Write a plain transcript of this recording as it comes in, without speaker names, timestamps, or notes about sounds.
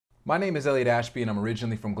My name is Elliott Ashby and I'm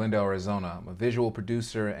originally from Glendale, Arizona. I'm a visual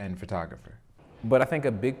producer and photographer. But I think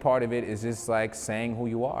a big part of it is just like saying who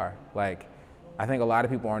you are. Like, I think a lot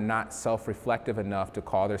of people are not self-reflective enough to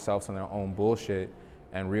call themselves on their own bullshit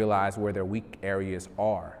and realize where their weak areas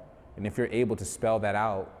are. And if you're able to spell that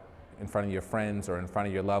out in front of your friends or in front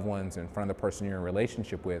of your loved ones, in front of the person you're in a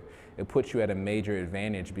relationship with, it puts you at a major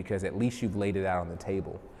advantage because at least you've laid it out on the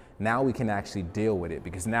table. Now we can actually deal with it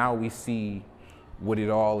because now we see what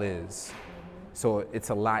it all is. So it's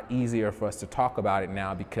a lot easier for us to talk about it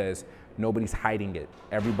now because nobody's hiding it.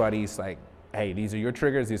 Everybody's like, hey, these are your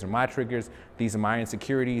triggers, these are my triggers, these are my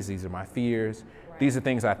insecurities, these are my fears. Right. These are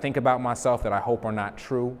things I think about myself that I hope are not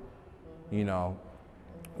true. You know,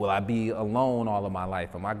 will I be alone all of my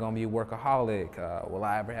life? Am I gonna be a workaholic? Will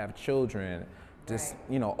I ever have children? Just,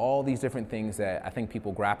 you know, all these different things that I think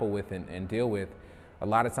people grapple with and deal with. A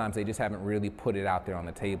lot of times they just haven't really put it out there on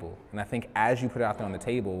the table. And I think as you put it out there on the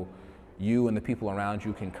table, you and the people around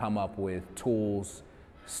you can come up with tools,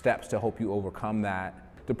 steps to help you overcome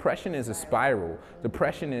that. Depression is a spiral.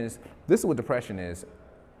 This is what depression is.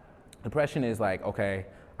 Depression is like, okay,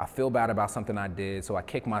 I feel bad about something I did, so I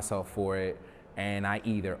kick myself for it, and I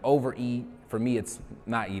either overeat, for me it's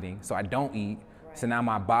not eating, so I don't eat, so now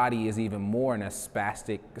my body is even more in a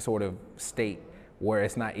spastic sort of state where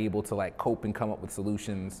it's not able to like cope and come up with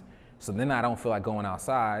solutions. So then I don't feel like going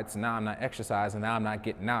outside, so now I'm not exercising, now I'm not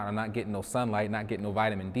getting out, I'm not getting no sunlight, not getting no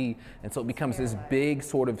vitamin D. And so it becomes this big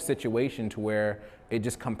sort of situation to where it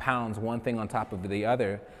just compounds one thing on top of the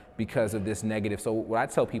other because of this negative. So what I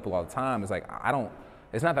tell people all the time is like,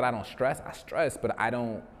 it's not that I don't stress, I stress, but I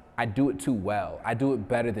do it too well. I do it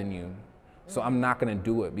better than you. So I'm not gonna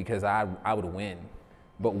do it because I would win.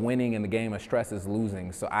 But winning in the game of stress is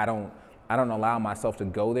losing. So I don't allow myself to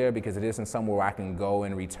go there because it isn't somewhere where I can go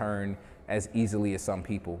and return as easily as some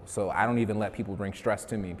people. So I don't even let people bring stress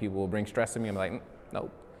to me. People will bring stress to me, I'm like, nope,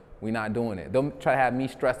 we're not doing it. They'll try to have me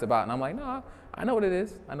stressed about it, and I'm like, no, I know what it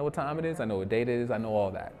is. I know what time it is, I know what date it is, I know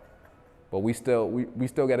all that. But we still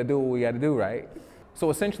gotta do what we gotta do, right?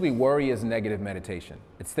 So essentially worry is negative meditation.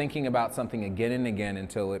 It's thinking about something again and again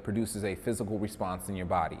until it produces a physical response in your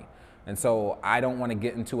body. And so I don't want to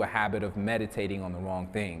get into a habit of meditating on the wrong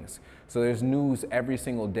things. So there's news every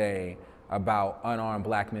single day about unarmed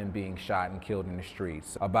black men being shot and killed in the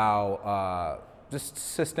streets, about just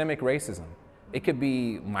systemic racism. It could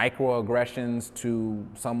be microaggressions to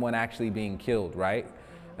someone actually being killed, right?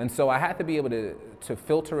 And so I had to be able to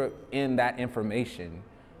filter in that information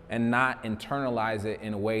and not internalize it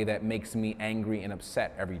in a way that makes me angry and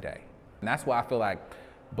upset every day. And that's why I feel like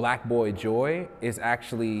Black Boy Joy is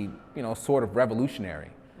actually, you know, sort of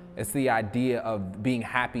revolutionary. It's the idea of being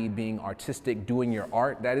happy, being artistic, doing your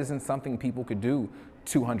art. That isn't something people could do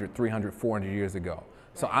 200, 300, 400 years ago.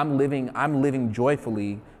 So I'm living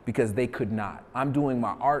joyfully because they could not. I'm doing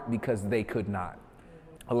my art because they could not.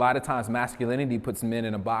 A lot of times masculinity puts men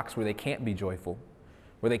in a box where they can't be joyful,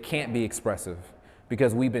 where they can't be expressive,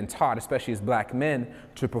 because we've been taught, especially as black men,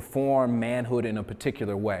 to perform manhood in a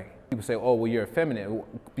particular way. People say, oh, well, you're effeminate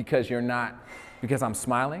because I'm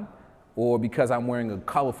smiling or because I'm wearing a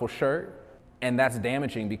colorful shirt. And that's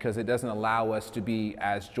damaging because it doesn't allow us to be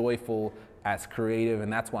as joyful, as creative.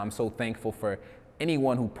 And that's why I'm so thankful for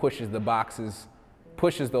anyone who pushes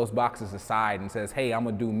those boxes aside and says, hey, I'm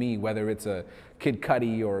gonna do me, whether it's a Kid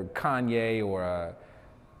Cudi or Kanye or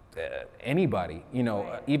anybody, you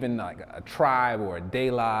know, even like a Tribe or a De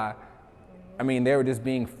La. I mean, they were just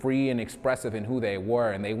being free and expressive in who they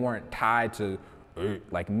were, and they weren't tied to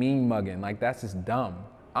like mean mugging. Like, that's just dumb.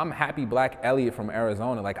 I'm happy black Elliott from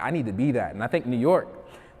Arizona. Like, I need to be that. And I think New York,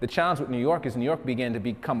 the challenge with New York is New York began to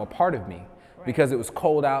become a part of me because it was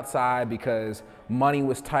cold outside, because money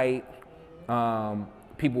was tight.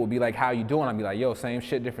 People would be like, how you doing? I'd be like, yo, same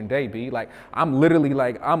shit, different day, B. Like, I'm literally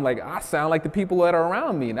like, I sound like the people that are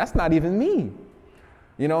around me, and that's not even me.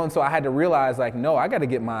 You know, and so I had to realize, like, no, I gotta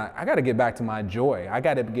get back to my joy. I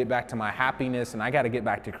gotta get back to my happiness, and I gotta get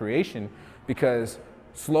back to creation, because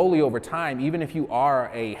slowly over time, even if you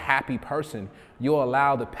are a happy person, you'll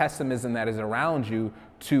allow the pessimism that is around you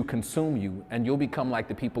to consume you, and you'll become like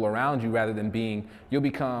the people around you rather than you'll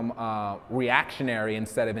become reactionary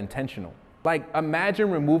instead of intentional. Like,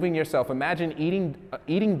 imagine removing yourself, imagine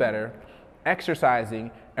eating better,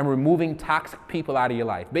 exercising, and removing toxic people out of your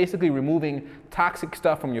life. Basically removing toxic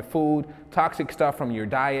stuff from your food, toxic stuff from your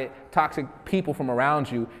diet, toxic people from around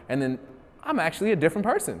you, and then I'm actually a different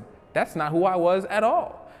person. That's not who I was at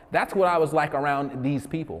all. That's what I was like around these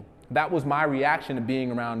people. That was my reaction to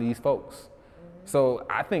being around these folks. So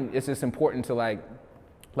I think it's just important to like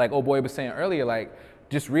old boy was saying earlier, like,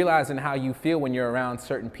 just realizing how you feel when you're around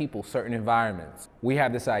certain people, certain environments. We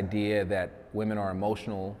have this idea that women are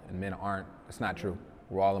emotional and men aren't. It's not true.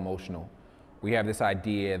 We're all emotional. We have this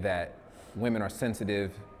idea that women are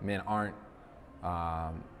sensitive, men aren't.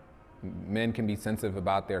 Men can be sensitive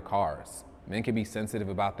about their cars. Men can be sensitive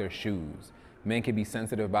about their shoes. Men can be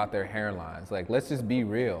sensitive about their hairlines. Like, let's just be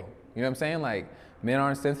real. You know what I'm saying? Like, men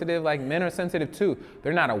aren't sensitive. Like, men are sensitive too.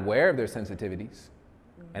 They're not aware of their sensitivities.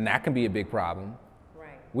 And that can be a big problem.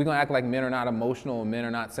 Right. We're gonna act like men are not emotional and men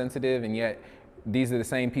are not sensitive, and yet these are the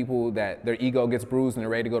same people that their ego gets bruised and they're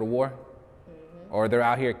ready to go to war. Or they're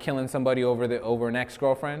out here killing somebody over an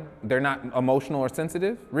ex-girlfriend. They're not emotional or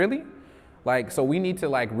sensitive, really? Like, so we need to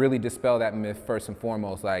like really dispel that myth first and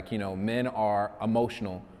foremost. Like, you know, men are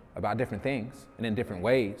emotional about different things and in different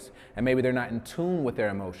ways, and maybe they're not in tune with their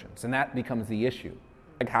emotions, and that becomes the issue.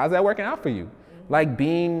 Like, how's that working out for you? Like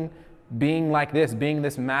being like this, being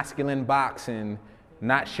this masculine box and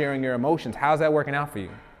not sharing your emotions, how's that working out for you?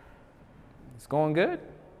 It's going good?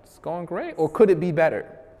 It's going great? Or could it be better?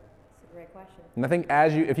 That's a great question. And I think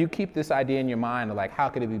if you keep this idea in your mind of like, how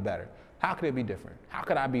could it be better? How could it be different? How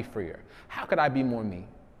could I be freer? How could I be more me?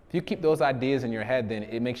 If you keep those ideas in your head, then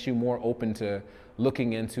it makes you more open to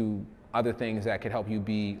looking into other things that could help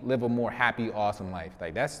you live a more happy, awesome life.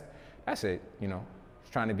 Like that's it, you know,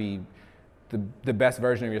 just trying to be the best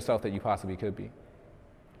version of yourself that you possibly could be.